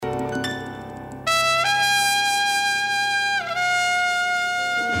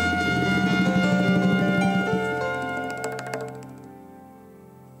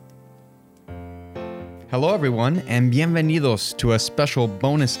Hello, everyone, and bienvenidos to a special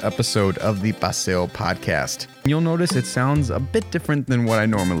bonus episode of the Paseo podcast. You'll notice it sounds a bit different than what I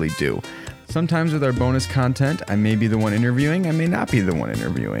normally do. Sometimes with our bonus content, I may be the one interviewing, I may not be the one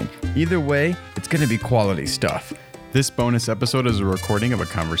interviewing. Either way, it's going to be quality stuff. This bonus episode is a recording of a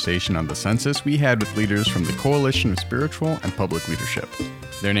conversation on the census we had with leaders from the Coalition of Spiritual and Public Leadership.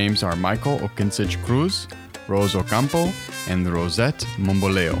 Their names are Michael Okinsich Cruz, Rose Ocampo, and Rosette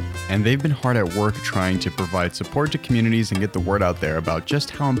Momboleo. And they've been hard at work trying to provide support to communities and get the word out there about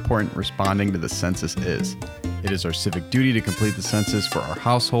just how important responding to the census is. It is our civic duty to complete the census for our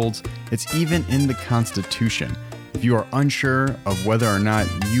households. It's even in the Constitution. If you are unsure of whether or not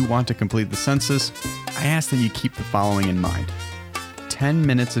you want to complete the census, I ask that you keep the following in mind. 10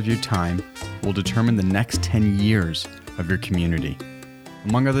 minutes of your time will determine the next 10 years of your community.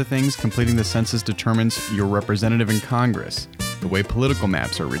 Among other things, completing the census determines your representative in Congress, the way political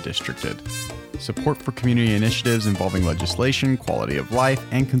maps are redistricted, support for community initiatives involving legislation, quality of life,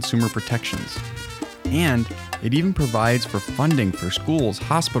 and consumer protections. And it even provides for funding for schools,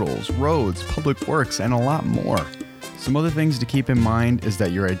 hospitals, roads, public works, and a lot more. Some other things to keep in mind is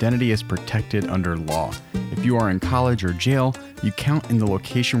that your identity is protected under law. If you are in college or jail, you count in the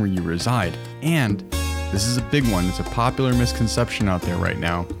location where you reside. And this is a big one. It's a popular misconception out there right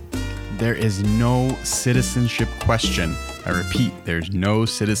now. There is no citizenship question. I repeat, there's no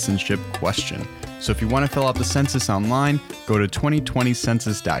citizenship question. So if you want to fill out the census online, go to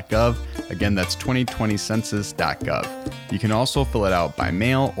 2020census.gov. Again, that's 2020census.gov. You can also fill it out by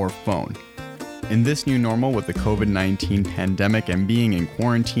mail or phone. In this new normal with the COVID-19 pandemic and being in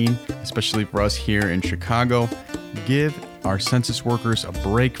quarantine, especially for us here in Chicago, give our census workers a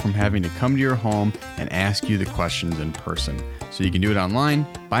break from having to come to your home and ask you the questions in person. So you can do it online,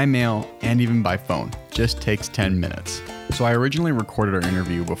 by mail, and even by phone. Just takes 10 minutes. So I originally recorded our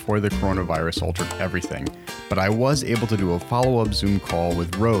interview before the coronavirus altered everything, but I was able to do a follow-up Zoom call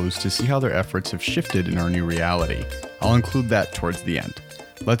with Rose to see how their efforts have shifted in our new reality. I'll include that towards the end.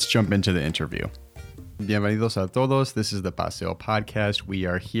 Let's jump into the interview. Bienvenidos a todos. This is the Paseo podcast. We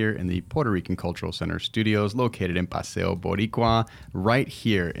are here in the Puerto Rican Cultural Center studios located in Paseo Boricua, right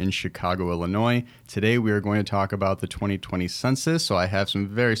here in Chicago, Illinois. Today we are going to talk about the 2020 census. So I have some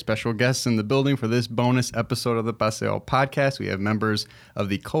very special guests in the building for this bonus episode of the Paseo podcast. We have members of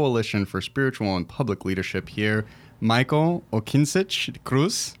the Coalition for Spiritual and Public Leadership here. Michael Okinsich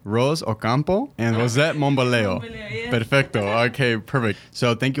Cruz, Rose Ocampo, and Rosette Momboleo. Perfecto. Okay, perfect.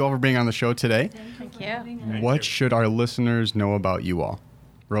 So thank you all for being on the show today. Thank you. What should our listeners know about you all?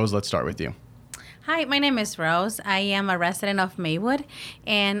 Rose, let's start with you. Hi, my name is Rose. I am a resident of Maywood,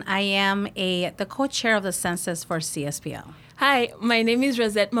 and I am the co-chair of the census for CSPL. Hi, my name is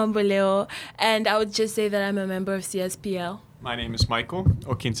Rosette Momboleo, and I would just say that I'm a member of CSPL. My name is Michael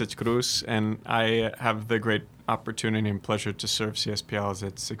Okinsich Cruz, and I have the great opportunity and pleasure to serve CSPL as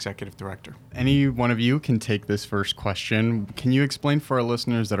its executive director. Any one of you can take this first question. Can you explain for our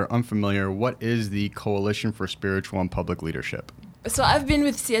listeners that are unfamiliar, what is the Coalition for Spiritual and Public Leadership? So I've been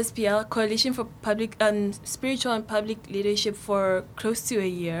with CSPL, Coalition for Spiritual and Public Leadership, for close to a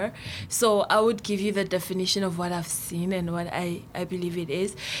year. So I would give you the definition of what I've seen and what I believe it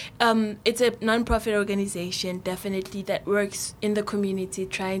is. It's a nonprofit organization, definitely, that works in the community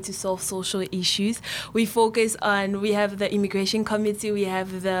trying to solve social issues. We have the Immigration Committee, we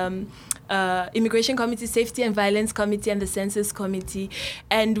have the Immigration Committee, Safety and Violence Committee, and the Census Committee.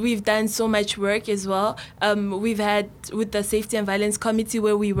 And we've done so much work as well. We've had with the Safety and Violence Committee,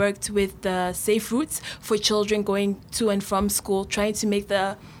 where we worked with the safe routes for children going to and from school, trying to make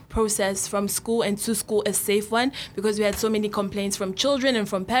the process from school and to school a safe one, because we had so many complaints from children and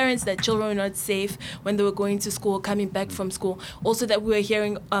from parents that children were not safe when they were going to school, coming back from school. Also that we were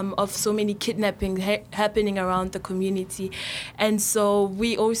hearing of so many kidnapping happening around the community. And so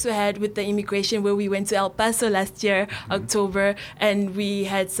we also had with the immigration, where we went to El Paso last year, October, and we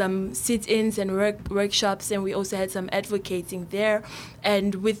had some sit-ins and workshops, and we also had some advocating there.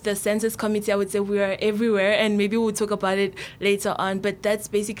 And with the Census Committee, I would say we are everywhere, and maybe we'll talk about it later on, but that's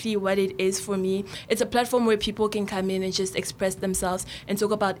basically what it is for me. It's a platform where people can come in and just express themselves and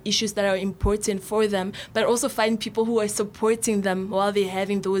talk about issues that are important for them, but also find people who are supporting them while they're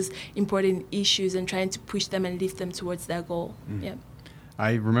having those important issues and trying to push them and lift them towards their goal. Mm-hmm. Yeah.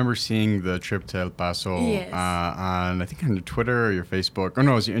 I remember seeing the trip to El Paso on, I think, on your Twitter or your Facebook. Oh,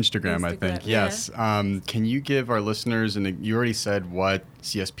 no, it was your Instagram, I think. Yeah. Yes. Can you give our listeners, and you already said what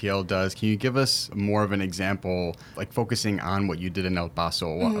CSPL does, can you give us more of an example, like focusing on what you did in El Paso?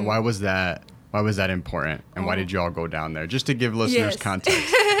 Mm-hmm. Why was that important? And why did you all go down there? Just to give listeners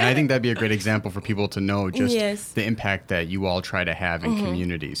context. And I think that'd be a great example for people to know just Yes. the impact that you all try to have in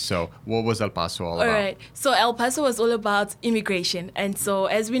communities. So what was El Paso all about? All right. So El Paso was all about immigration. And so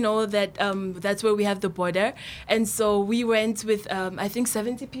as we know that that's where we have the border. And so we went with, I think,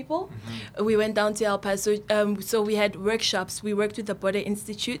 70 people. We went down to El Paso. So we had workshops. We worked with the Border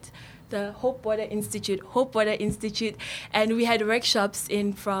Institute, the Hope Border Institute, and we had workshops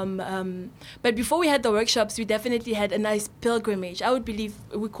but before we had the workshops, we definitely had a nice pilgrimage. I would believe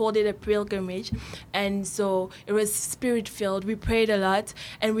we called it a pilgrimage, and so it was spirit-filled. We prayed a lot,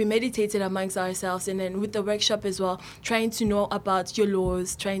 and we meditated amongst ourselves, and then with the workshop as well, trying to know about your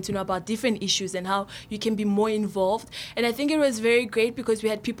laws, trying to know about different issues and how you can be more involved. And I think it was very great because we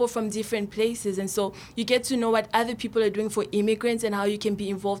had people from different places, and so you get to know what other people are doing for immigrants and how you can be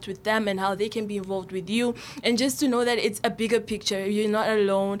involved with them and how they can be involved with you, and just to know that it's a bigger picture. You're not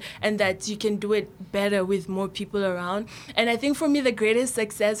alone, and that you can do it better with more people around. And I think for me, the greatest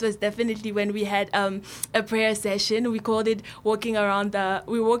success was definitely when we had a prayer session. We called it we walked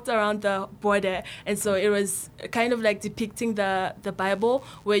around the border, and so it was kind of like depicting the Bible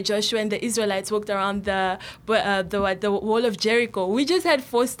where Joshua and the Israelites walked around the wall of Jericho. We just had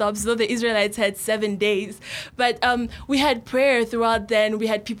 4 stops, though the Israelites had 7 days. But we had prayer throughout then. We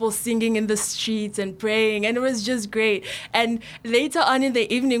had people singing in the streets and praying, and it was just great. And later on in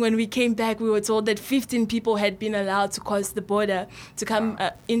the evening when we came back, we were told that 15 people had been allowed to cross the border to come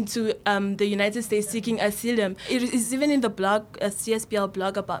into the United States seeking asylum. It is even in the blog, a CSPL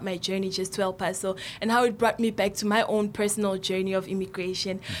blog, about my journey just to El Paso and how it brought me back to my own personal journey of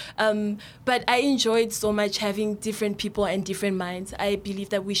immigration. But I enjoyed so much having different people and different minds. I believe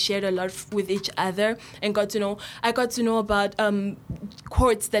that we shared a lot with each other and I got to know about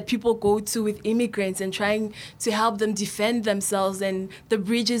courts that people go to with immigrants and trying to help them defend themselves, and the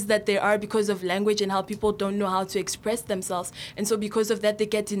bridges that there are because of language and how people don't know how to express themselves. And so because of that, they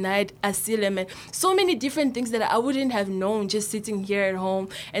get denied asylum and so many different things that I wouldn't have known just sitting here at home.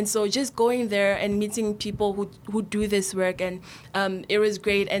 And so just going there and meeting people who do this work, and it was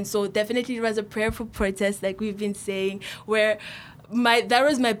great. And so definitely it was a prayerful protest, like we've been saying, where that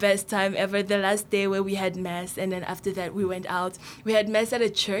was my best time ever, the last day where we had mass, and then after that we went out. We had mass at a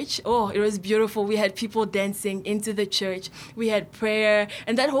church. Oh, it was beautiful. We had people dancing into the church. We had prayer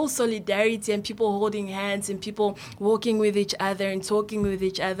and that whole solidarity and people holding hands and people walking with each other and talking with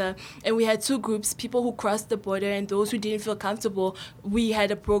each other. And we had 2 groups, people who crossed the border and those who didn't feel comfortable. We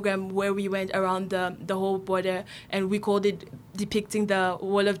had a program where we went around the whole border, and we called it depicting the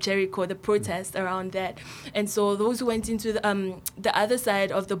wall of Jericho, the protest around that. And so those who went into the other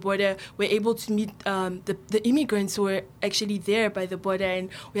side of the border were able to meet the immigrants who were actually there by the border. And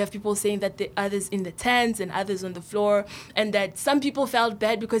we have people saying that the others in the tents and others on the floor, and that some people felt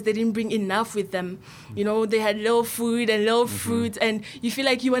bad because they didn't bring enough with them. You know, they had little food and little fruit, and you feel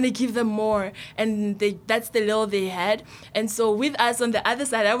like you want to give them more, and that's the little they had. And so with us on the other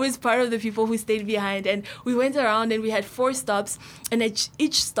side, I was part of the people who stayed behind, and we went around and we had 4 stops, and at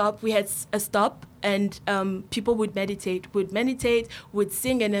each stop we had a stop, and people would meditate, would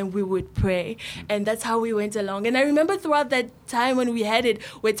sing, and then we would pray. And that's how we went along. And I remember throughout that time when we had it,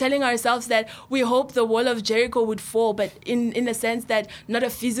 we're telling ourselves that we hope the wall of Jericho would fall, but in a sense that not a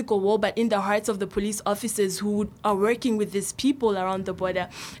physical wall, but in the hearts of the police officers who are working with these people around the border.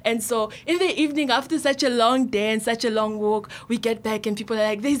 And so in the evening, after such a long day and such a long walk, we get back and people are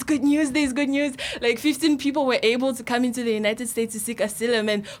like, there's good news. Like 15 people were able to come into the United States to seek asylum.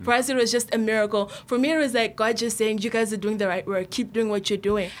 And for us, it was just a miracle. For me, it was like God just saying, you guys are doing the right work. Keep doing what you're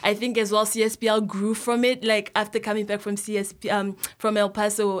doing. I think as well, CSPL grew from it. Like after coming back from from El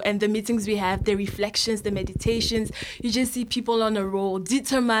Paso and the meetings we have, the reflections, the meditations, you just see people on a roll,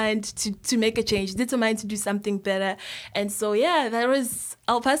 determined to make a change, determined to do something better. And so, yeah, that was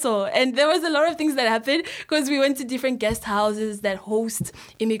El Paso. And there was a lot of things that happened because we went to different guest houses that host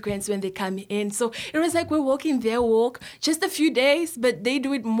immigrants when they come in. So it was like we're walking their walk, just a few days, but they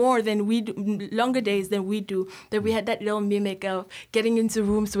do it more than we do, longer days than we do. That we had that little mimic of getting into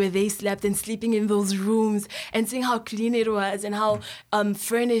rooms where they slept and sleeping in those rooms and seeing how clean it was and how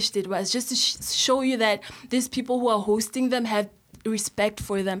furnished it was, just to show you that these people who are hosting them have respect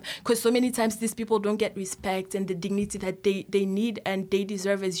for them, because so many times these people don't get respect and the dignity that they need and they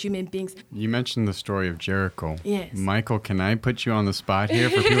deserve as human beings. You mentioned the story of Jericho. Yes. Michael, can I put you on the spot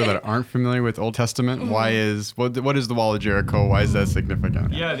here for people that aren't familiar with Old Testament? What is the wall of Jericho? Why is that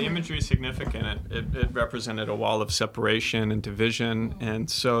significant? Yeah, the imagery is significant. It represented a wall of separation and division, and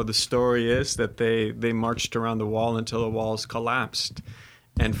so the story is that they marched around the wall until the walls collapsed.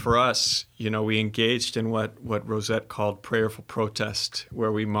 And for us, we engaged in what Rosette called prayerful protest,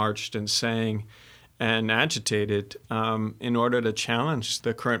 where we marched and sang and agitated in order to challenge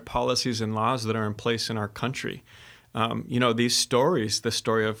the current policies and laws that are in place in our country. These stories, the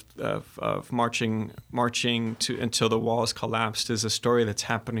story of marching to until the walls collapsed, is a story that's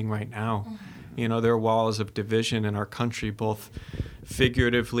happening right now. There are walls of division in our country, both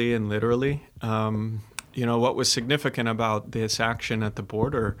figuratively and literally. What was significant about this action at the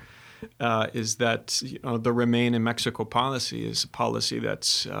border is that the Remain in Mexico policy is a policy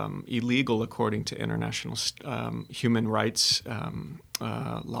that's illegal according to international human rights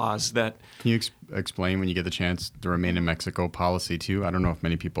laws. That Can you explain, when you get the chance, the Remain in Mexico policy too? I don't know if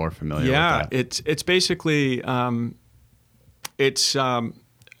many people are familiar with that. Yeah, it's basically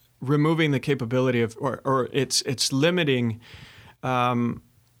removing the capability of, or it's limiting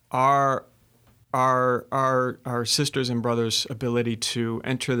our sisters and brothers' ability to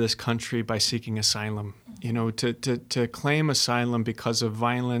enter this country by seeking asylum. To claim asylum because of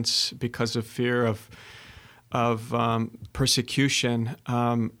violence, because of fear of persecution.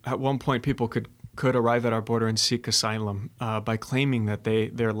 At one point, people could arrive at our border and seek asylum by claiming that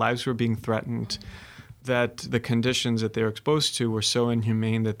their lives were being threatened, that the conditions that they were exposed to were so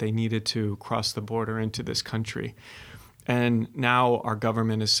inhumane that they needed to cross the border into this country. And now our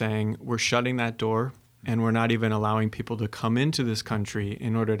government is saying we're shutting that door, and we're not even allowing people to come into this country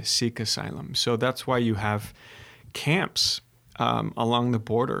in order to seek asylum. So that's why you have camps along the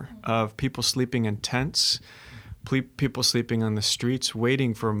border of people sleeping in tents, people sleeping on the streets,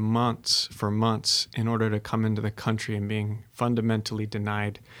 waiting for months in order to come into the country and being fundamentally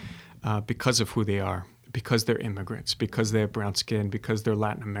denied because of who they are, because they're immigrants, because they have brown skin, because they're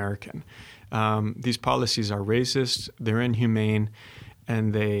Latin American. These policies are racist, they're inhumane,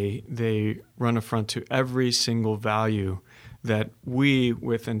 and they run affront to every single value that we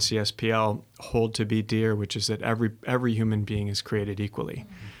within CSPL hold to be dear, which is that every human being is created equally.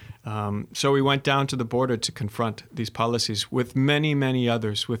 So we went down to the border to confront these policies with many, many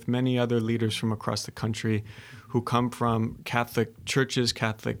others, with many other leaders from across the country who come from Catholic churches,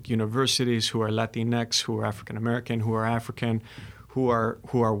 Catholic universities, who are Latinx, who are African American, who are African, who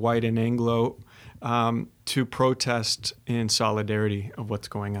are white and Anglo, to protest in solidarity of what's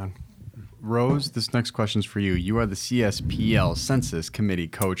going on. Rose, this next question's for you. You are the CSPL Census Committee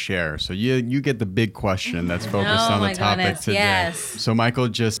co-chair, so you get the big question that's focused on the topic today. Yes. So Michael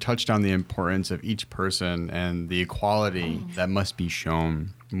just touched on the importance of each person and the equality that must be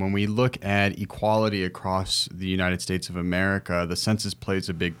shown. When we look at equality across the United States of America, the census plays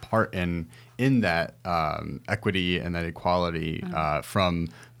a big part in that equity and that equality, from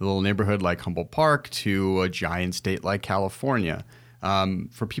a little neighborhood like Humboldt Park to a giant state like California.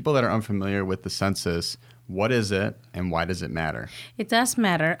 For people that are unfamiliar with the census, what is it and why does it matter? It does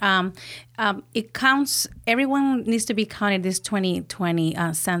matter. It counts. Everyone needs to be counted this 2020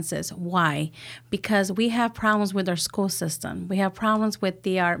 census. Why? Because we have problems with our school system. We have problems with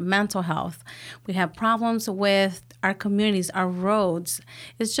our mental health. We have problems with our communities, our roads.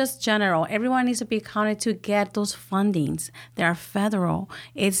 It's just general. Everyone needs to be counted to get those fundings. They are federal.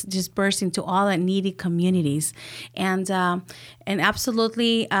 It's dispersing to all the needy communities. And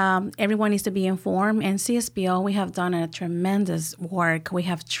absolutely, everyone needs to be informed. And CSPL, we have done a tremendous work. We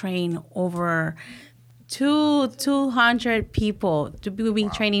have trained over 200 people to be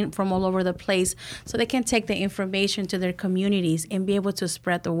training from all over the place so they can take the information to their communities and be able to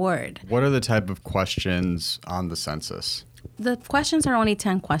spread the word. What are the type of questions on the census? The questions are only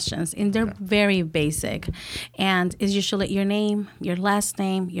 10 questions, and they're very basic. And it's usually your name, your last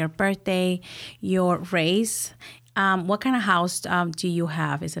name, your birthday, your race. What kind of house do you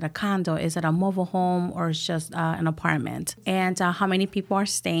have? Is it a condo? Is it a mobile home, or is just an apartment? And how many people are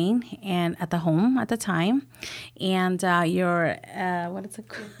staying at the home at the time? And your what is it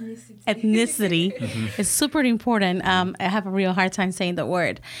called? Ethnicity is super important. I have a real hard time saying the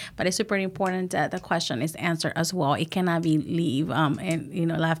word, but it's super important that the question is answered as well. It cannot be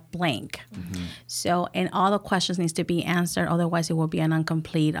left blank. So, and all the questions needs to be answered. Otherwise, it will be an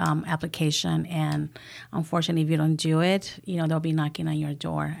incomplete application. And unfortunately, if you don't do it, they'll be knocking on your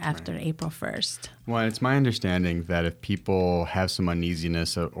door after April 1st. Well, it's my understanding that if people have some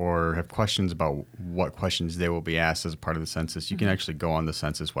uneasiness or have questions about what questions they will be asked as a part of the census, you can actually go on the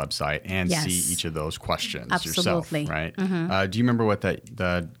census website and see each of those questions yourself, right? Do you remember what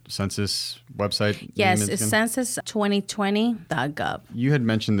the census website Yes, name is it's census2020.gov. You had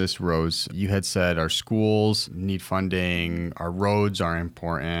mentioned this, Rose. You had said our schools need funding, our roads are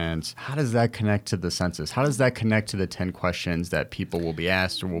important. How does that connect to the census? How does that connect to the 10 questions that people will be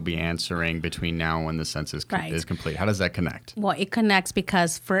asked or will be answering between now and when the census is complete? How does that connect? Well, it connects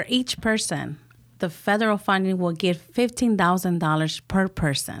because for each person, the federal funding will give $15,000 per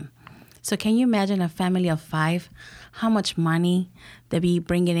person. So can you imagine a family of 5, how much money they be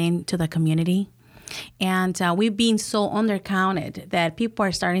bringing into the community? And we've been so undercounted that people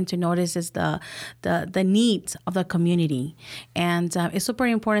are starting to notice is the needs of the community. And it's super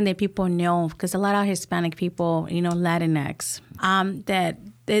important that people know, because a lot of Hispanic people, Latinx, that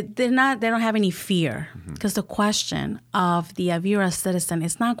they don't have any fear, because the question of the Avira citizen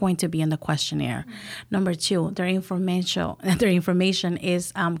is not going to be in the questionnaire. Number 2, their information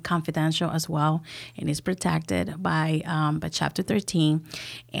is confidential as well, and is protected by Chapter 13.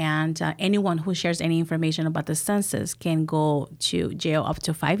 And anyone who shares any information about the census can go to jail up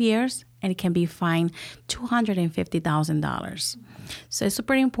to 5 years, and it can be fined $250,000. So it's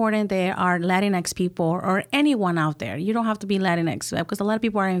super important there are Latinx people or anyone out there. You don't have to be Latinx, because a lot of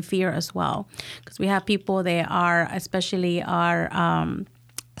people are in fear as well. Because we have people, they are, especially our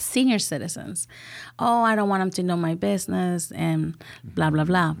senior citizens. Oh, I don't want them to know my business and blah, blah,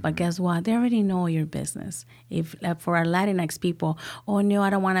 blah. But guess what? They already know your business. If for our Latinx people, oh, no, I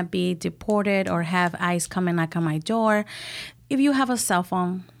don't want to be deported or have ICE come and knock on my door. If you have a cell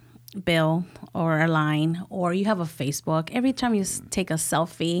phone bill or a line, or you have a Facebook, every time you take a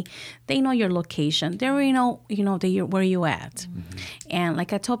selfie, they know your location. They already know, where you at. And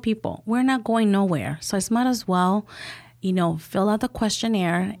like I told people, we're not going nowhere. So it's might as well, fill out the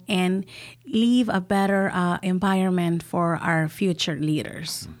questionnaire and leave a better environment for our future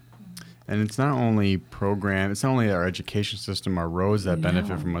leaders. And it's not only our education system, our roads that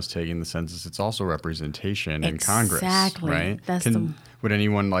benefit from us taking the census. It's also representation in Congress, right? Would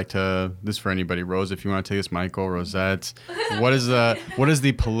anyone like to, this for anybody, Rose, if you want to take this, Michael, Rosette, what is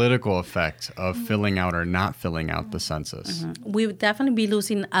the political effect of filling out or not filling out the census? We would definitely be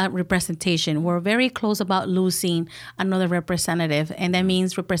losing representation. We're very close about losing another representative, and that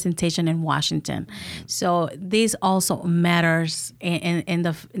means representation in Washington. So this also matters in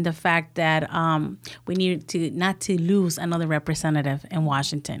the fact that we need to not to lose another representative in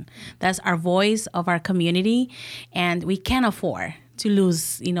Washington. That's our voice of our community, and we can't afford to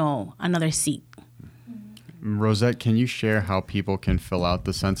lose, another seat. Rosette, can you share how people can fill out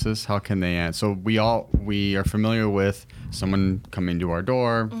the census? How can they answer? So we are familiar with someone coming to our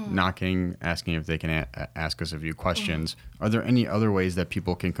door, knocking, asking if they can ask us a few questions. Are there any other ways that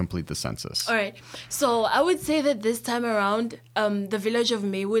people can complete the census? All right. So I would say that this time around, the village of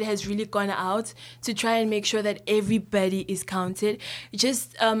Maywood has really gone out to try and make sure that everybody is counted.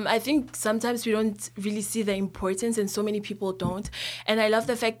 I think sometimes we don't really see the importance, and so many people don't. And I love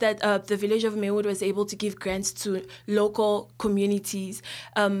the fact that the village of Maywood was able to give grants to local communities.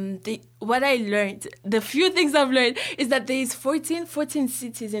 What I learned, the few things I've learned, is that there is 14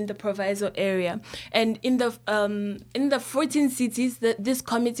 cities in the Proviso area, and in the 14 cities, this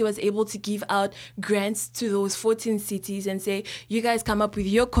committee was able to give out grants to those 14 cities and say, you guys come up with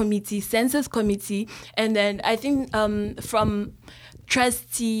your committee, census committee, and then I think from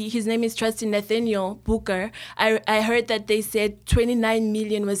Trustee, his name is Trustee Nathaniel Booker, I heard that they said 29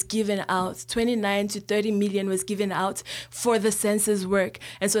 million was given out, 29 to 30 million was given out for the census work.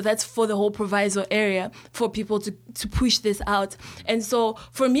 And so that's for the whole Proviso area, for people to push this out. And so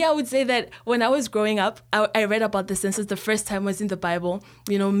for me, I would say that when I was growing up, I read about the census. The first time was in the Bible,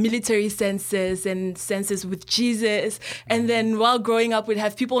 military census and census with Jesus. And then while growing up, we'd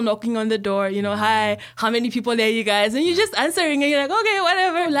have people knocking on the door, hi, how many people are you guys? And you're just answering and you're like, okay,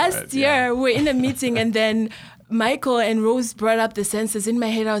 whatever. Last year, we're in a meeting, and then Michael and Rose brought up the census. In my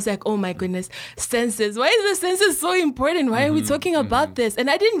head, I was like, oh my goodness, census. Why is the census so important? Why are we talking about this? And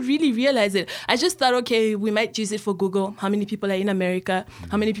I didn't really realize it. I just thought, okay, we might use it for Google. How many people are in America?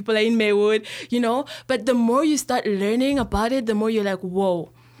 How many people are in Maywood? But the more you start learning about it, the more you're like,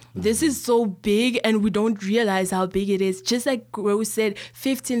 whoa. This is so big, and we don't realize how big it is. Just like Rose said,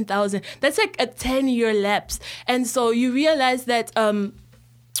 15,000. That's like a 10-year lapse. And so you realize that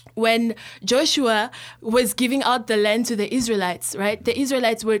when Joshua was giving out the land to the Israelites, right? The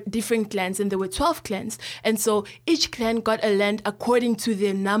Israelites were different clans, and there were 12 clans. And so each clan got a land according to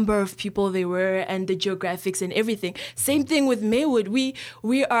the number of people they were and the geographics and everything. Same thing with Maywood.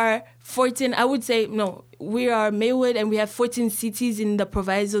 We are 14, I would say, no, we are Maywood, and we have 14 cities in the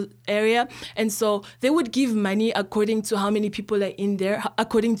Proviso area. And so they would give money according to how many people are in there,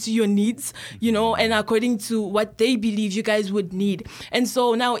 according to your needs, and according to what they believe you guys would need. And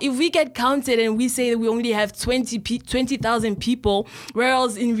so now if we get counted and we say that we only have 20,000 people,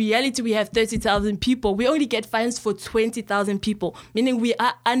 whereas in reality we have 30,000 people, we only get funds for 20,000 people, meaning we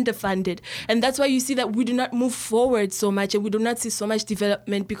are underfunded. And that's why you see that we do not move forward so much, and we do not see so much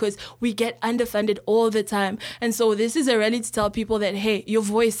development, because we get underfunded all the time. And so this is a rally to tell people that, hey, your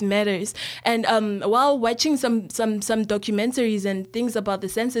voice matters. And while watching some documentaries and things about the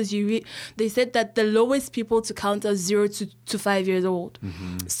census, they said that the lowest people to count are 0 to 5 years old.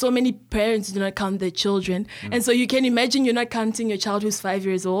 So many parents do not count their children. And so you can imagine you're not counting your child who's 5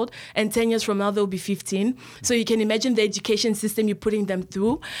 years old, and 10 years from now they'll be 15. So you can imagine the education system you're putting them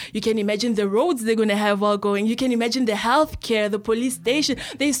through. You can imagine the roads they're going to have while going. You can imagine the healthcare, the police station.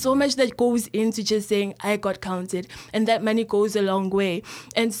 There's so much that goes into just saying, I got counted. And that money goes a long way.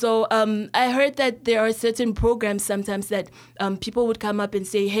 And so I heard that there are certain programs sometimes that people would come up and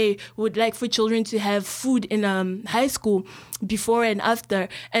say, hey, would like for children to have food in high school before and after.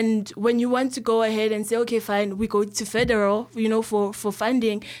 And when you want to go ahead and say, okay, fine, we go to federal, for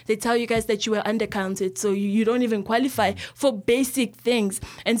funding, they tell you guys that you were undercounted. So you don't even qualify for basic things.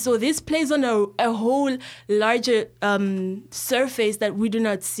 And so this plays on a whole larger surface that we do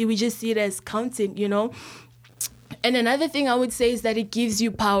not see. We just see it as counting, And another thing I would say is that it gives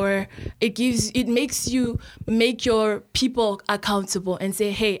you power. It makes you make your people accountable and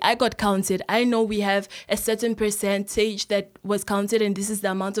say, hey, I got counted. I know we have a certain percentage that was counted, and this is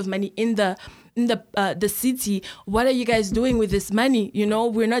the amount of money in the city. What are you guys doing with this money?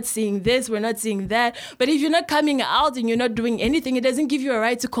 We're not seeing this, we're not seeing that. But if you're not coming out and you're not doing anything, it doesn't give you a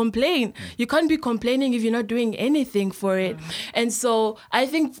right to complain. You can't be complaining if you're not doing anything for it. And so I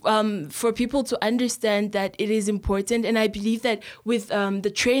think for people to understand that it is important, and I believe that with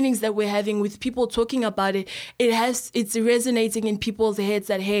the trainings that we're having, with people talking about it, it's resonating in people's heads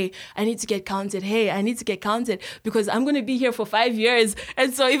that, hey, I need to get counted. Hey, I need to get counted because I'm going to be here for 5 years.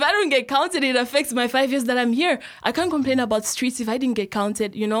 And so if I don't get counted, it affects my 5 years that I'm here. I can't complain about streets if I didn't get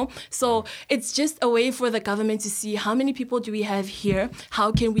counted, So it's just a way for the government to see how many people do we have here?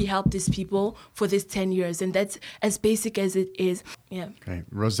 How can we help these people for this 10 years? And that's as basic as it is. Yeah. Okay.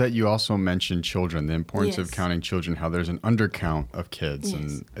 Rosette, you also mentioned children, the importance of counting children, how there's an undercount of kids. Yes.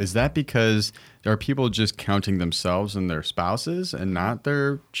 And is that because there are people just counting themselves and their spouses and not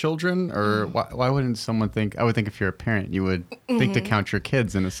their children? Or why wouldn't someone think, I would think if you're a parent, you would think to count your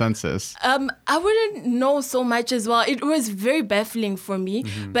kids in a census? I wouldn't know so much as well. It was very baffling for me.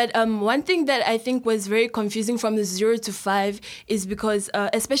 But one thing that I think was very confusing from the 0 to 5 is because,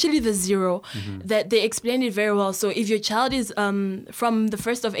 especially the 0, that they explained it very well. So if your child is from the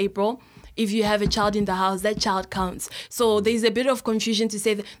 1st of April, if you have a child in the house, that child counts. So there's a bit of confusion to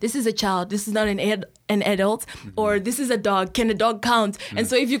say that this is a child, this is not an adult, or this is a dog. Can a dog count? And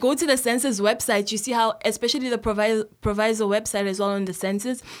so if you go to the census website, you see how, especially the proviso website as well on the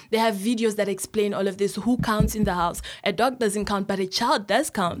census, they have videos that explain all of this. Who counts in the house? A dog doesn't count, but a child does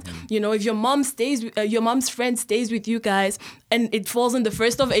count. If your mom your mom's friend stays with you guys, and it falls on the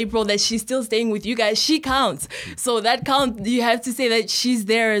 1st of April that she's still staying with you guys, she counts. So that count, you have to say that she's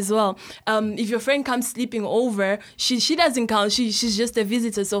there as well. If your friend comes sleeping over, she doesn't count. She's just a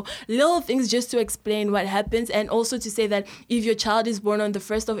visitor. So little things just to explain what happens, and also to say that if your child is born on the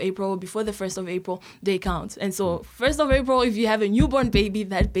 1st of April or before the 1st of April, they count. And so 1st of April, if you have a newborn baby,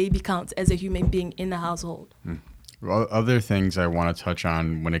 that baby counts as a human being in the household. Other things I want to touch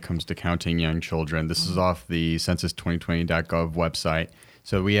on when it comes to counting young children. This is off the census2020.gov website.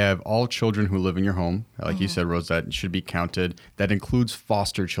 So we have all children who live in your home. Like you said, Rosette, should be counted. That includes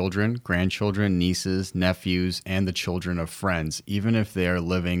foster children, grandchildren, nieces, nephews, and the children of friends, even if they are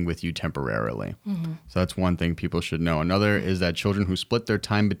living with you temporarily. So that's one thing people should know. Another is that children who split their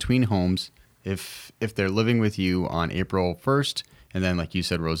time between homes, if they're living with you on April 1st, and then like you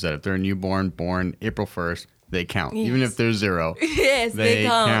said, Rosette, if they're a newborn born April 1st, they count. Yes. Even if they're 0. Yes, they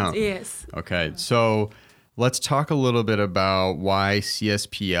count. Yes. Okay, so let's talk a little bit about why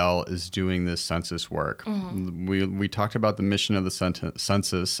CSPL is doing this census work. We talked about the mission of the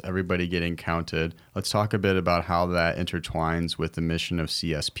census, everybody getting counted. Let's talk a bit about how that intertwines with the mission of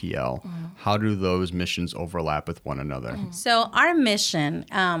CSPL. How do those missions overlap with one another? So our mission,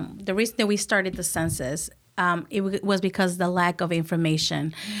 the reason that we started the census, it was because the lack of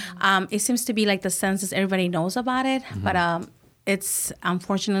information. It seems to be like the census, everybody knows about it, but it's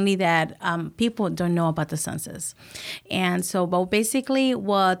unfortunately that people don't know about the census. And so, but basically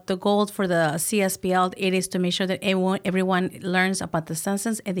what the goal for the CSPL, it is to make sure that everyone learns about the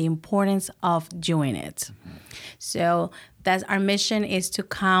census and the importance of doing it. So that's our mission, is to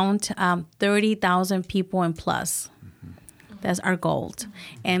count 30,000 people and plus. That's our goal.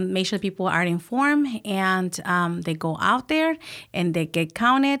 And make sure people are informed and they go out there and they get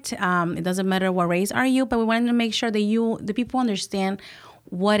counted. It doesn't matter what race are you, but we want to make sure that the people understand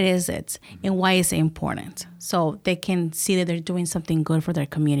what is it and why is it important, so they can see that they're doing something good for their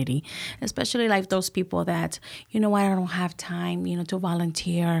community, especially like those people that, you know what, I don't have time, to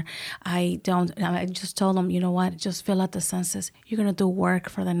volunteer. I just told them, you know what, just fill out the census. You're going to do work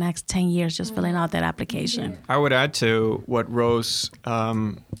for the next 10 years just filling out that application. I would add to what Rose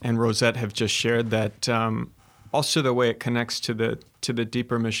and Rosette have just shared that also the way it connects to the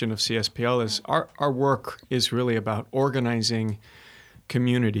deeper mission of CSPL is our work is really about organizing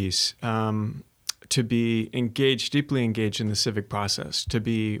communities to be deeply engaged in the civic process, to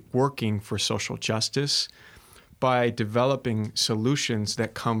be working for social justice by developing solutions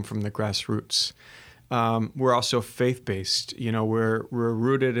that come from the grassroots. We're also faith-based. We're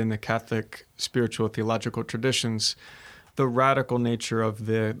rooted in the Catholic spiritual theological traditions, the radical nature of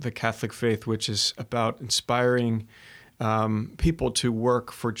the Catholic faith, which is about inspiring people to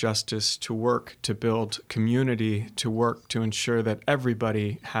work for justice, to work to build community, to work to ensure that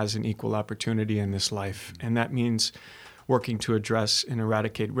everybody has an equal opportunity in this life. And that means working to address and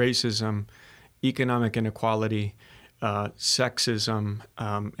eradicate racism, economic inequality, sexism,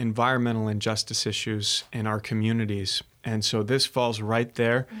 environmental injustice issues in our communities. And so this falls right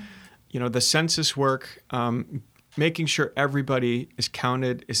there. The census work, making sure everybody is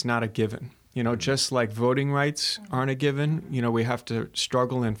counted is not a given. Just like voting rights aren't a given, we have to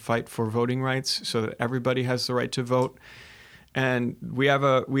struggle and fight for voting rights so that everybody has the right to vote. And we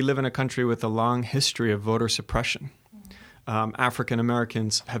live in a country with a long history of voter suppression. African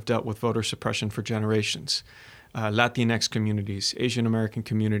Americans have dealt with voter suppression for generations. Latinx communities, Asian American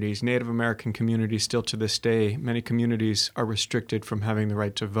communities, Native American communities, still to this day, many communities are restricted from having the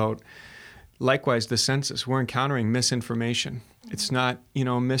right to vote. Likewise, the census, we're encountering misinformation. It's not,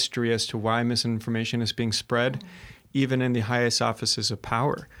 a mystery as to why misinformation is being spread, even in the highest offices of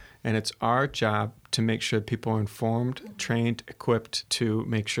power. And it's our job to make sure people are informed, trained, equipped to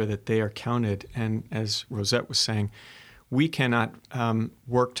make sure that they are counted. And as Rosette was saying, we cannot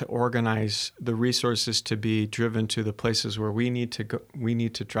work to organize the resources to be driven to the places where we need to go. We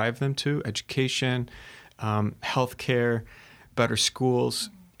need to drive them to education, healthcare, better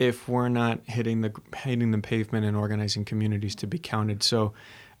schools, if we're not hitting the pavement and organizing communities to be counted. So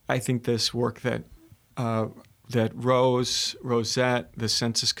I think this work that Rosette, the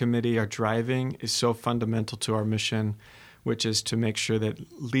Census Committee are driving is so fundamental to our mission, which is to make sure that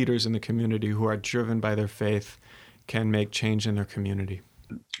leaders in the community who are driven by their faith can make change in their community.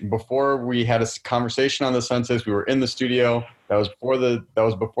 Before we had a conversation on the census, we were in the studio. That was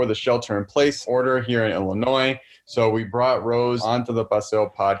before the shelter-in-place order here in Illinois. So we brought Rose onto the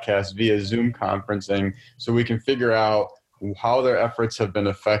Paseo podcast via Zoom conferencing so we can figure out how their efforts have been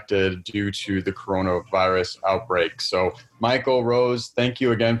affected due to the coronavirus outbreak. So Michael, Rose, thank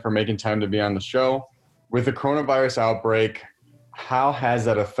you again for making time to be on the show. With the coronavirus outbreak, how has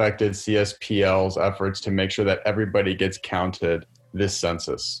that affected CSPL's efforts to make sure that everybody gets counted this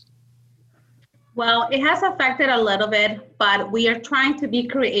census? Well, it has affected a little bit, but we are trying to be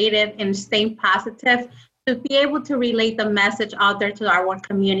creative and staying positive to be able to relate the message out there to our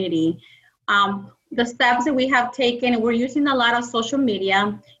community. The steps that we have taken, we're using a lot of social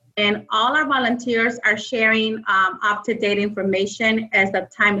media, and all our volunteers are sharing up-to-date information as the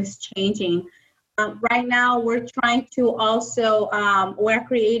time is changing. Right now, we're trying to also, we're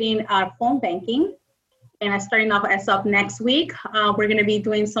creating our phone banking. And starting off as of next week, we're going to be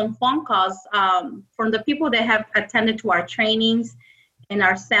doing some phone calls from the people that have attended to our trainings and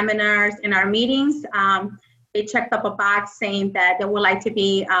our seminars and our meetings. They checked up a box saying that they would like to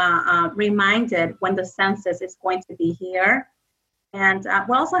be reminded when the census is going to be here. And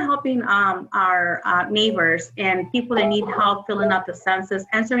we're also helping our neighbors and people that need help filling out the census,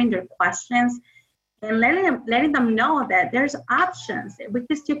 answering their questions, and letting them know that there's options. We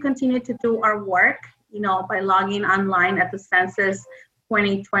can still continue to do our work, by logging online at the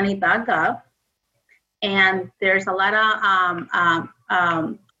census2020.gov. And there's a lot of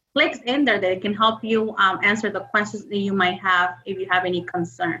clicks in there that can help you answer the questions that you might have if you have any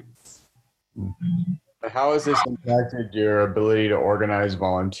concerns. How has this impacted your ability to organize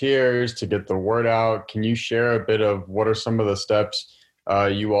volunteers, to get the word out? Can you share a bit of what are some of the steps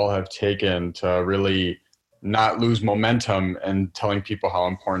you all have taken to really not lose momentum and telling people how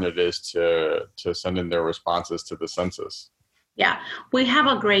important it is to send in their responses to the census? Yeah, we have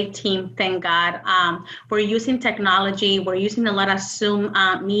a great team, thank God. We're using technology. We're using a lot of Zoom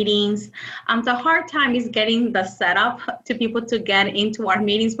meetings. The hard time is getting the setup to people to get into our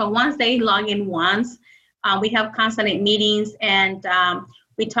meetings. But once they log in once, we have constant meetings and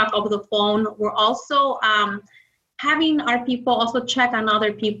we talk over the phone. We're also having our people also check on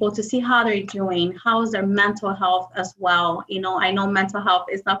other people to see how they're doing, how's their mental health as well. I know mental health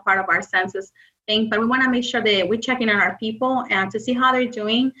is not part of our census thing, but we want to make sure that we're checking on our people and to see how they're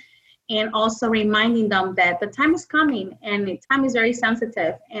doing, and also reminding them that the time is coming and time is very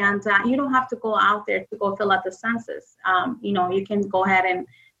sensitive, and you don't have to go out there to go fill out the census. You can go ahead and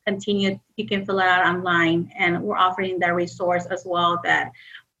continue. You can fill it out online, and we're offering that resource as well. That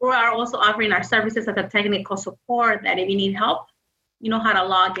we are also offering our services as a technical support, that if you need help, you know how to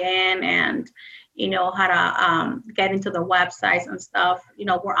log in and you know how to get into the websites and stuff.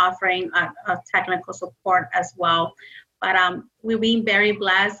 We're offering a technical support as well. But we've been very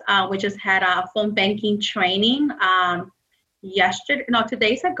blessed. We just had a phone banking training 2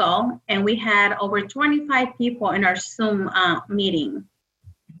 days ago, and we had over 25 people in our Zoom meeting.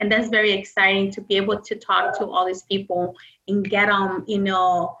 And that's very exciting to be able to talk to all these people and get them,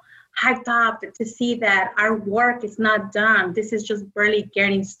 hyped up to see that our work is not done. This is just barely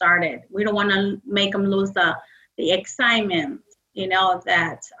getting started. We don't want to make them lose the excitement,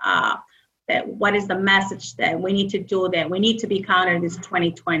 that what is the message that we need to do, that we need to be counted this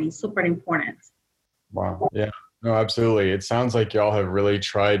 2020. Super important. Wow. Yeah. No, absolutely. It sounds like y'all have really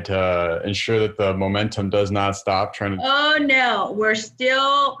tried to ensure that the momentum does not stop trying to. Oh, no. We're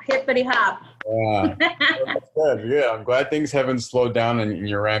still hippity hop. Yeah. That's good. Yeah. I'm glad things haven't slowed down and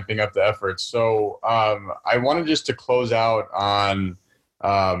you're ramping up the efforts. So I wanted just to close out on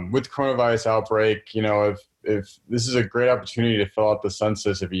with coronavirus outbreak, if this is a great opportunity to fill out the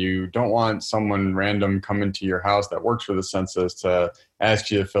census, if you don't want someone random coming to your house that works for the census to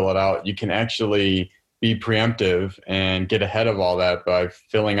ask you to fill it out, you can actually be preemptive and get ahead of all that by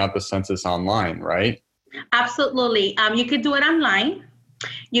filling out the census online, right? Absolutely. You can do it online.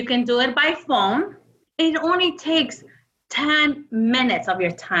 You can do it by phone. It only takes 10 minutes of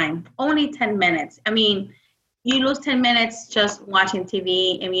your time, only 10 minutes. I mean, you lose 10 minutes just watching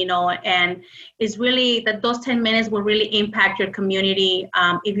TV, and it's really that those 10 minutes will really impact your community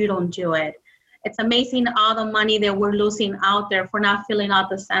if you don't do it. It's amazing all the money that we're losing out there for not filling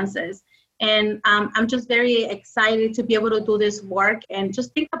out the census. And I'm just very excited to be able to do this work, and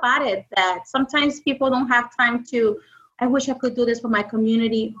just think about it, that sometimes people don't have time I wish I could do this for my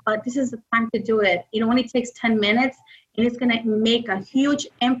community, but this is the time to do it. It only takes 10 minutes, and it's going to make a huge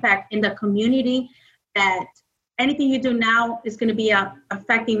impact in the community, that anything you do now is going to be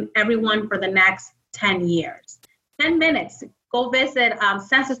affecting everyone for the next 10 years. 10 minutes. Go visit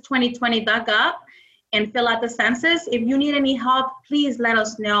census2020.gov and fill out the census. If you need any help, please let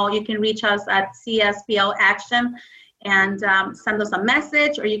us know. You can reach us at CSPL Action and send us a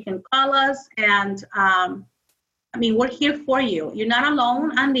message, or you can call us. And we're here for you. You're not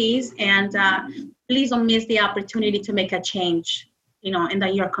alone on these, and please don't miss the opportunity to make a change, in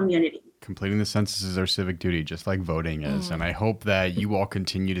your community. Completing the census is our civic duty, just like voting is. And I hope that you all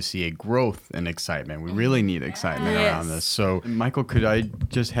continue to see a growth in excitement. We really need excitement around this. So, Michael, could I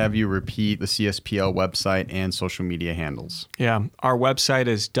just have you repeat the CSPL website and social media handles? Yeah. Our website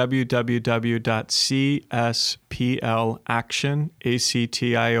is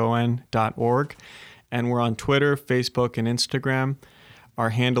www.csplaction.org. And we're on Twitter, Facebook, and Instagram. Our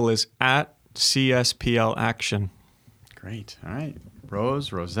handle is @CSPLAction. Great. All right.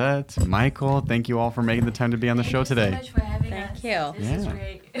 Rose, Rosette, Michael, thank you all for making the time to be on the show today. Thank you so much for having us. Thank you. This is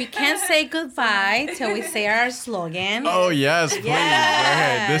great. We can't say goodbye till we say our slogan. Oh, yes, please.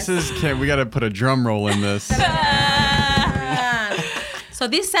 Yes. Okay, we got to put a drum roll in this. So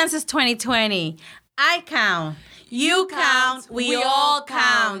this census 2020, I count, you count, we all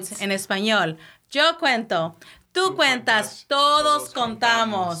count. En español, yo cuento, tú cuentas, todos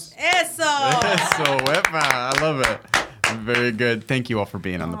contamos. Eso. Eso, wepa. I love it. Very good. Thank you all for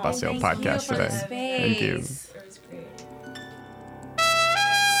being on the Paseo podcast today. Thank you. It was great.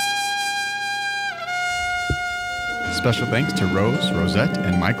 Special thanks to Rose, Rosette,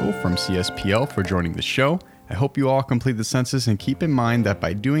 and Michael from CSPL for joining the show. I hope you all complete the census, and keep in mind that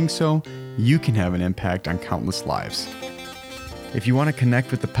by doing so, you can have an impact on countless lives. If you want to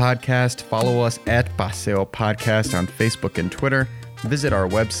connect with the podcast, follow us at Paseo Podcast on Facebook and Twitter. Visit our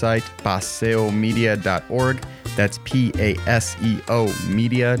website, paseomedia.org. That's PASEO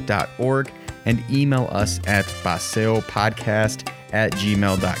media.org. And email us at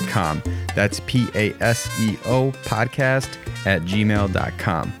paseopodcast@gmail.com. That's PASEO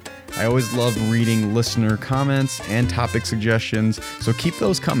podcast@gmail.com. I always love reading listener comments and topic suggestions, so keep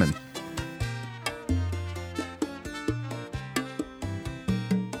those coming.